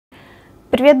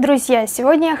Привет, друзья!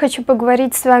 Сегодня я хочу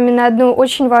поговорить с вами на одну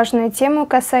очень важную тему,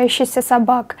 касающуюся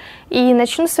собак. И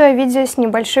начну свое видео с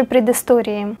небольшой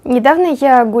предыстории. Недавно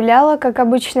я гуляла, как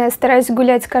обычно, я стараюсь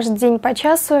гулять каждый день по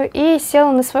часу, и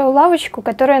села на свою лавочку,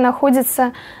 которая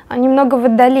находится немного в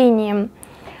отдалении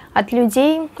от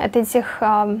людей, от этих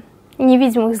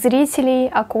невидимых зрителей,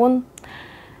 окон.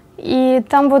 И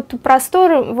там вот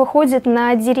простор выходит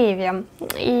на деревья.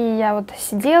 И я вот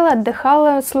сидела,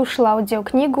 отдыхала, слушала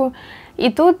аудиокнигу.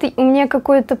 И тут у меня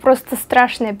какое-то просто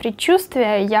страшное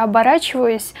предчувствие. Я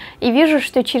оборачиваюсь и вижу,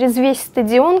 что через весь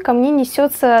стадион ко мне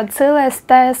несется целая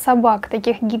стая собак,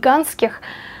 таких гигантских,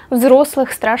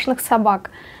 взрослых, страшных собак.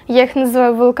 Я их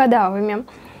называю волкодавами.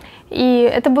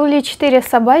 И это были 4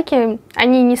 собаки,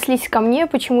 они неслись ко мне,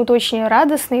 почему-то очень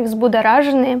радостные,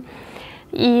 взбудораженные.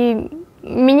 И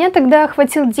меня тогда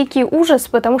охватил дикий ужас,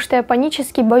 потому что я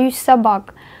панически боюсь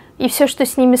собак и все, что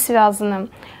с ними связано.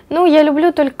 Ну, я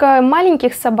люблю только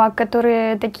маленьких собак,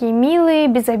 которые такие милые,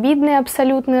 безобидные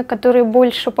абсолютно, которые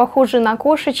больше похожи на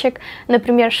кошечек.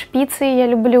 Например, шпицы я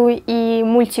люблю и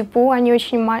мультипу, они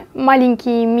очень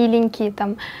маленькие, миленькие,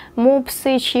 там,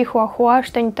 мопсы, чихуахуа,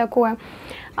 что-нибудь такое.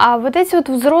 А вот эти вот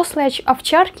взрослые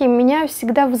овчарки меня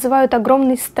всегда вызывают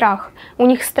огромный страх. У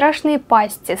них страшные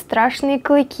пасти, страшные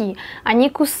клыки, они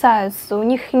кусаются, у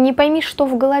них не пойми что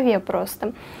в голове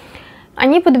просто.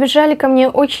 Они подбежали ко мне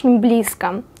очень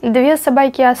близко. 2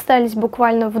 собаки остались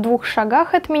буквально в 2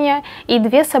 шагах от меня, и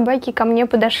 2 собаки ко мне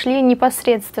подошли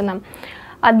непосредственно.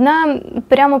 Одна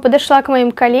прямо подошла к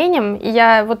моим коленям,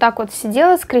 я вот так вот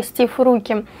сидела, скрестив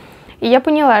руки, и я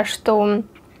поняла, что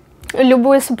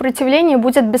любое сопротивление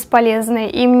будет бесполезно,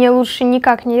 и мне лучше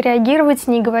никак не реагировать,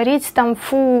 не говорить там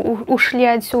 «фу, ушли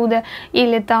отсюда»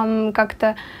 или там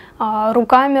как-то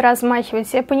руками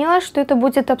размахивать. Я поняла, что это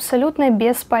будет абсолютно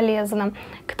бесполезно.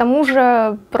 К тому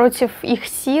же против их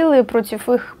силы, против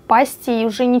их пасти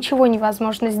уже ничего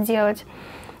невозможно сделать.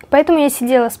 Поэтому я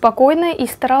сидела спокойно и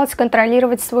старалась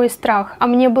контролировать свой страх. А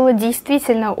мне было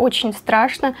действительно очень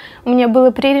страшно. У меня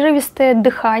было прерывистое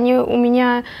дыхание, у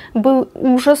меня был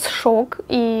ужас, шок.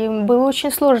 И было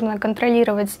очень сложно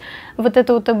контролировать вот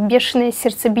это вот бешеное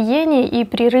сердцебиение и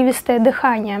прерывистое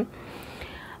дыхание.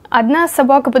 Одна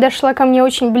собака подошла ко мне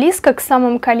очень близко, к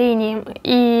самым коленям,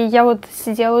 и я вот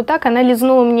сидела вот так, она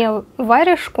лизнула мне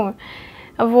варежку.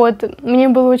 Вот, мне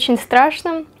было очень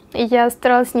страшно. Я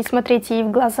старалась не смотреть ей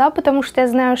в глаза, потому что я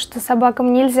знаю, что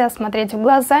собакам нельзя смотреть в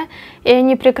глаза, и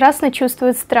они прекрасно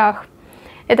чувствуют страх.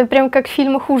 Это прям как в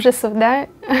фильмах ужасов, да?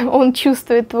 Он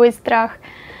чувствует твой страх.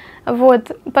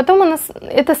 Вот. Потом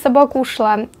эта собака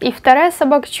ушла. И вторая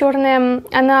собака черная,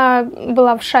 она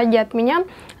была в шаге от меня.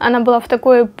 Она была в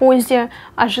такой позе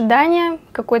ожидания,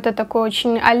 какой-то такой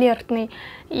очень алертный.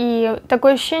 И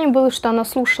такое ощущение было, что она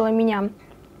слушала меня.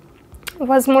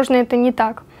 Возможно, это не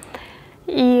так.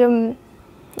 И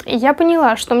я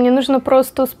поняла, что мне нужно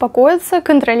просто успокоиться,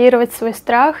 контролировать свой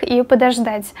страх и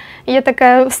подождать. Я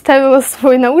такая вставила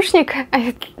свой наушник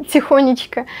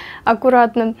тихонечко,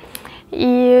 аккуратно,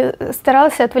 и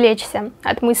старалась отвлечься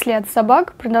от мыслей от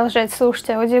собак, продолжать слушать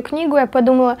аудиокнигу. Я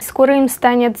подумала, скоро им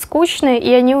станет скучно,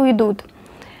 и они уйдут.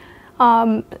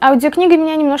 Аудиокнига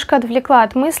меня немножко отвлекла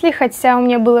от мыслей, хотя у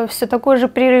меня было все такое же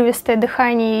прерывистое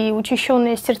дыхание и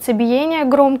учащенное сердцебиение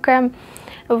громкое.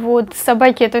 Вот,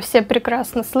 собаки это все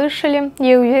прекрасно слышали,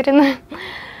 я уверена.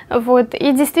 Вот,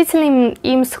 и действительно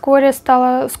им вскоре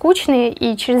стало скучно,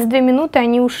 и через 2 минуты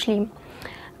они ушли,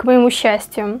 к моему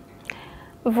счастью.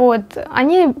 Вот,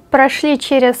 они прошли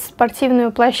через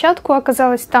спортивную площадку,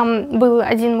 оказалось, там был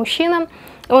один мужчина,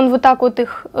 он вот так вот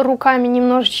их руками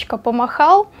немножечко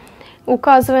помахал,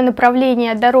 указывая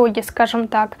направление дороги, скажем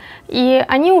так, и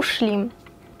они ушли.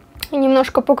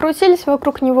 Немножко покрутились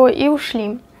вокруг него и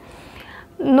ушли.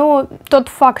 Но тот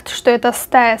факт, что это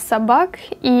стая собак,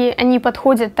 и они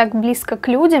подходят так близко к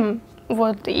людям,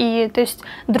 вот, и то есть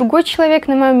другой человек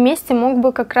на моем месте мог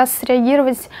бы как раз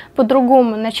среагировать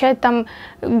по-другому, начать там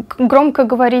громко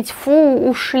говорить «фу,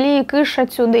 ушли, кыш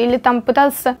отсюда», или там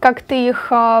пытаться как-то их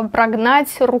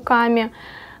прогнать руками.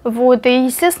 Вот, и,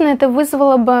 естественно, это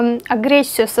вызвало бы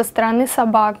агрессию со стороны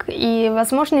собак, и,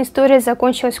 возможно, история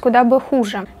закончилась куда бы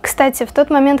хуже. Кстати, в тот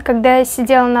момент, когда я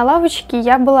сидела на лавочке,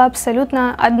 я была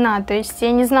абсолютно одна, то есть я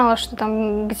не знала, что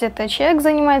там где-то человек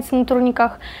занимается на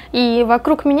турниках, и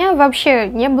вокруг меня вообще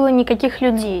не было никаких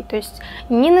людей, то есть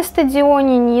ни на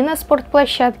стадионе, ни на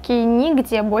спортплощадке,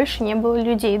 нигде больше не было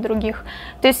людей других.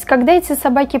 То есть, когда эти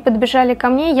собаки подбежали ко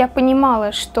мне, я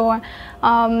понимала, что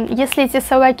если эти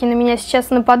собаки на меня сейчас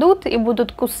нападут, нападут и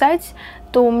будут кусать,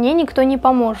 то мне никто не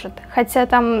поможет. Хотя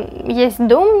там есть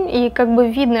дом, и как бы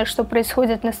видно, что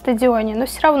происходит на стадионе, но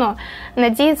все равно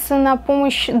надеяться на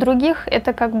помощь других —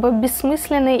 это как бы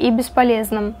бессмысленно и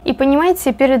бесполезно. И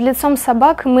понимаете, перед лицом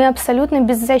собак мы абсолютно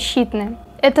беззащитны.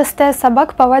 Эта стая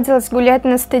собак повадилась гулять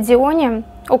на стадионе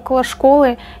около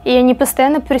школы, и они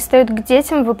постоянно пристают к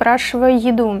детям, выпрашивая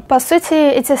еду. По сути,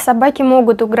 эти собаки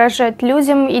могут угрожать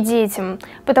людям и детям,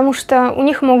 потому что у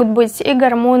них могут быть и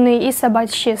гормоны, и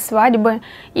собачьи свадьбы,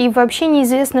 и вообще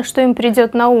неизвестно, что им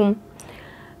придет на ум.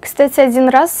 Кстати, один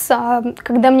раз,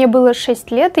 когда мне было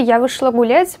 6 лет, я вышла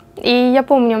гулять, и я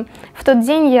помню, в тот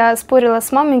день я спорила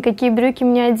с мамой, какие брюки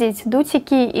мне одеть,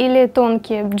 дутики или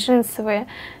тонкие, джинсовые.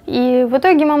 И в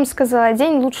итоге мама сказала: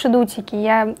 одень лучше дутики.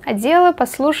 Я одела,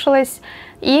 послушалась,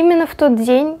 и именно в тот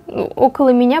день около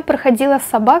меня проходила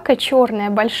собака черная,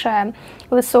 большая,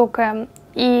 высокая,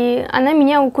 и она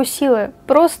меня укусила.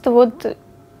 Просто вот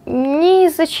ни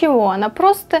из-за чего, она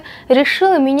просто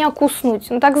решила меня куснуть.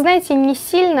 Ну так, знаете, не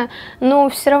сильно, но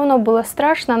все равно было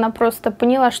страшно. Она просто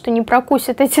поняла, что не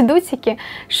прокусит эти дутики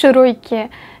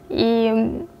широкие.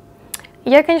 И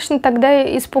я, конечно,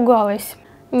 тогда испугалась.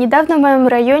 Недавно в моем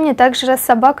районе также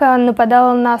собака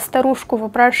нападала на старушку,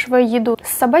 выпрашивая еду.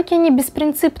 Собаки, они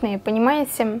беспринципные,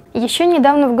 понимаете? Еще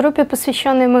недавно в группе,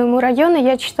 посвященной моему району,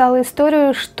 я читала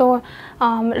историю, что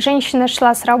женщина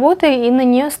шла с работы, и на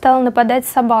нее стала нападать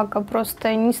собака,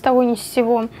 просто ни с того ни с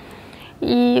сего.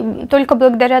 И только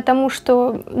благодаря тому,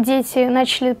 что дети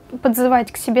начали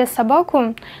подзывать к себе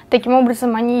собаку, таким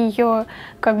образом они ее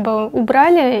как бы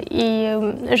убрали,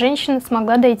 и женщина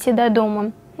смогла дойти до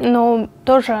дома. Но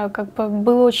тоже как бы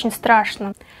было очень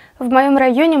страшно. В моем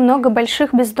районе много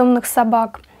больших бездомных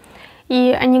собак,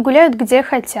 и они гуляют где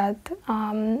хотят.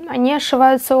 Они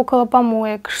ошиваются около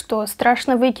помоек, что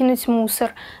страшно выкинуть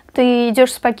мусор. Ты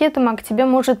идешь с пакетом, а к тебе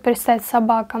может пристать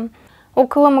собака.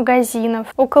 Около магазинов,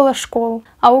 около школ.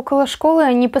 А около школы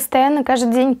они постоянно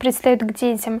каждый день пристают к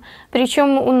детям.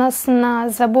 Причем у нас на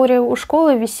заборе у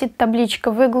школы висит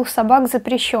табличка «Выгул собак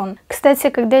запрещен». Кстати,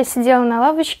 когда я сидела на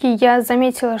лавочке, я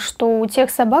заметила, что у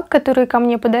тех собак, которые ко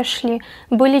мне подошли,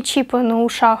 были чипы на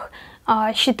ушах.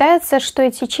 Считается, что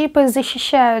эти чипы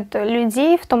защищают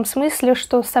людей в том смысле,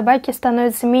 что собаки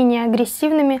становятся менее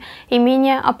агрессивными и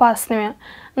менее опасными.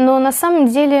 Но на самом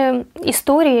деле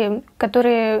истории,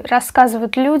 которые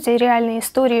рассказывают люди, реальные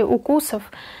истории укусов,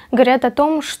 говорят о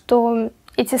том, что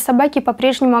эти собаки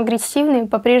по-прежнему агрессивны,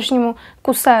 по-прежнему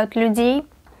кусают людей.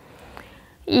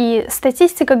 И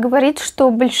статистика говорит, что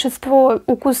большинство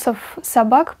укусов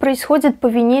собак происходит по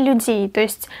вине людей, то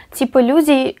есть типа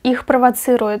люди их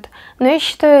провоцируют. Но я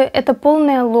считаю, это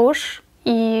полная ложь.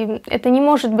 И это не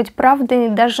может быть правдой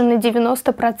даже на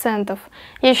 90%.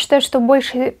 Я считаю, что в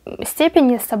большей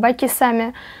степени собаки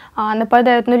сами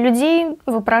нападают на людей,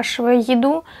 выпрашивая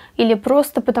еду, или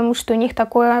просто потому, что у них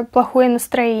такое плохое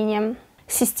настроение.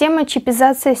 Система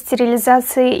чипизации,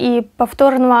 стерилизации и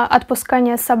повторного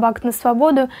отпускания собак на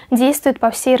свободу действует по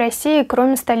всей России,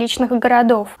 кроме столичных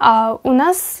городов. А у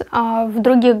нас в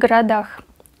других городах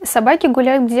собаки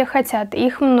гуляют где хотят,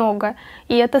 их много,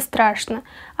 и это страшно.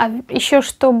 А еще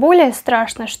что более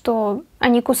страшно, что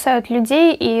они кусают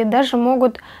людей и даже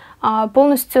могут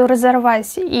полностью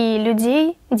разорвать и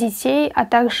людей, детей, а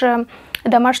также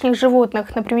домашних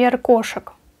животных, например,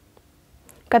 кошек,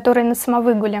 которые на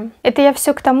самовыгуле. Это я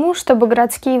все к тому, чтобы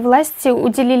городские власти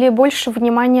уделили больше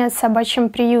внимания собачьим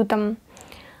приютам.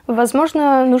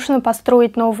 Возможно, нужно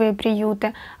построить новые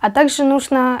приюты, а также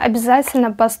нужно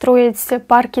обязательно построить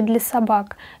парки для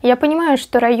собак. Я понимаю,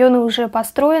 что районы уже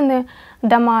построены,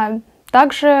 дома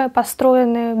также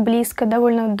построены близко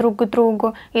довольно друг к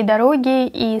другу, и дороги,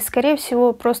 и, скорее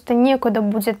всего, просто некуда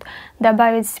будет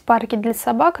добавить парки для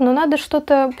собак, но надо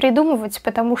что-то придумывать,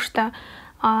 потому что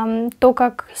то,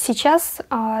 как сейчас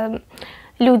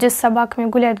люди с собаками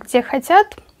гуляют где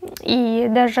хотят, и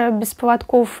даже без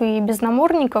поводков и без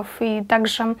намордников, и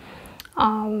также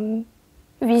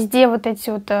везде вот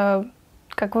эти вот,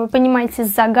 как вы понимаете,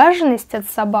 загаженность от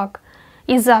собак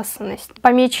и засанность,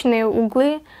 помеченные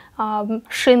углы,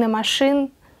 шины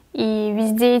машин и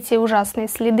везде эти ужасные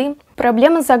следы.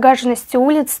 Проблема загаженности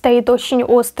улиц стоит очень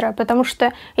острая, потому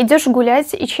что идешь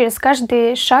гулять, и через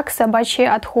каждый шаг собачьи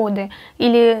отходы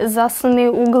или засанные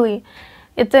углы.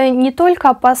 Это не только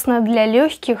опасно для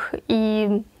легких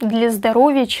и для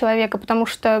здоровья человека, потому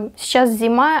что сейчас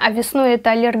зима, а весной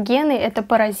это аллергены, это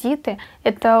паразиты,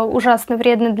 это ужасно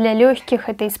вредно для легких,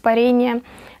 это испарение,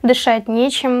 дышать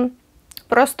нечем,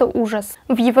 просто ужас.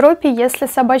 В Европе, если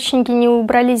собачники не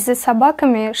убрались за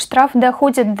собаками, штраф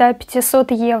доходит до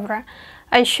 500 евро.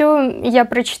 А еще я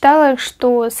прочитала,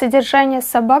 что содержание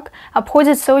собак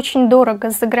обходится очень дорого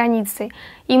за границей.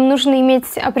 Им нужно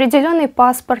иметь определенный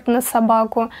паспорт на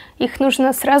собаку, их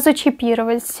нужно сразу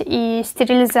чипировать и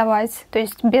стерилизовать, то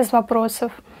есть без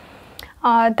вопросов.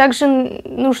 А также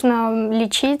нужно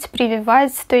лечить,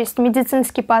 прививать, то есть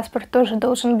медицинский паспорт тоже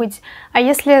должен быть. А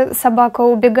если собака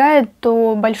убегает,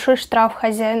 то большой штраф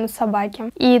хозяину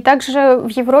собаки. И также в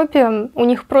Европе у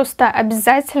них просто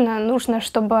обязательно нужно,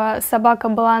 чтобы собака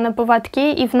была на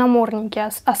поводке и в наморднике,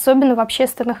 особенно в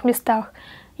общественных местах.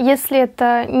 Если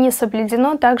это не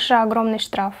соблюдено, также огромный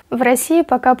штраф. В России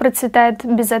пока процветает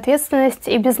безответственность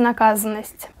и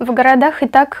безнаказанность. В городах и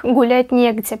так гулять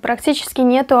негде, практически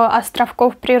нету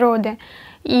островков природы.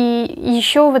 И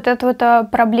еще вот эта вот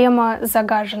проблема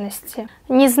загаженности.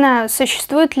 Не знаю,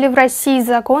 существуют ли в России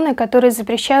законы, которые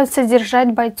запрещают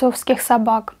содержать бойцовских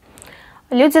собак.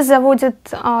 Люди заводят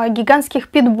гигантских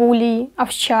питбулей,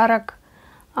 овчарок,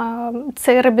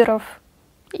 церберов.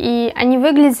 И они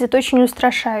выглядят очень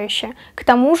устрашающе. К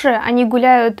тому же они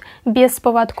гуляют без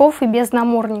поводков и без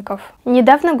намордников.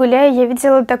 Недавно гуляя, я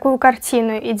видела такую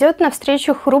картину. Идет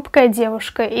навстречу хрупкая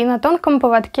девушка, и на тонком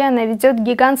поводке она ведет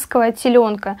гигантского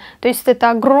теленка. То есть это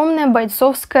огромная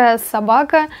бойцовская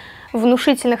собака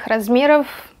внушительных размеров,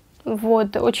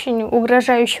 вот, очень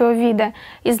угрожающего вида.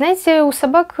 И знаете, у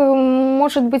собак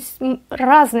может быть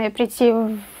разное прийти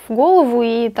в голову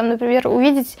и там, например,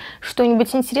 увидеть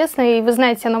что-нибудь интересное, и вы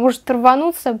знаете, она может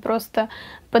рвануться просто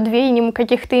под веянием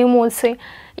каких-то эмоций.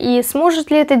 И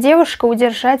сможет ли эта девушка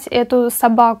удержать эту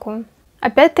собаку?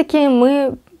 Опять-таки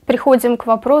мы приходим к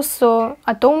вопросу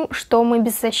о том, что мы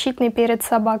беззащитны перед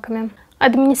собаками.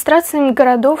 Администрациям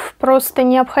городов просто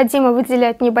необходимо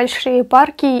выделять небольшие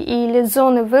парки или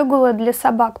зоны выгула для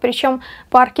собак. Причем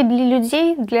парки для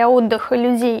людей, для отдыха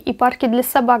людей, и парки для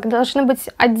собак должны быть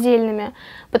отдельными.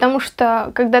 Потому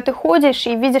что когда ты ходишь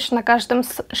и видишь на каждом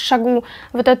шагу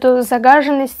вот эту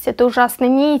загаженность, это ужасно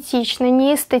неэтично,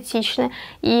 неэстетично.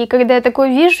 И когда я такое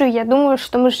вижу, я думаю,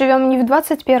 что мы живем не в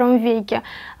 21 веке,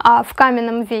 а в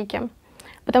каменном веке.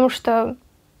 Потому что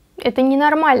это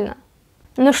ненормально.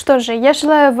 Ну что же, я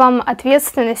желаю вам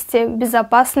ответственности,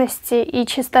 безопасности и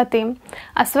чистоты.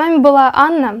 А с вами была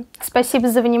Анна. Спасибо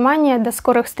за внимание. До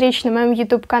скорых встреч на моем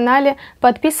YouTube-канале.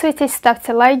 Подписывайтесь,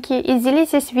 ставьте лайки и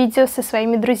делитесь видео со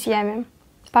своими друзьями.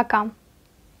 Пока!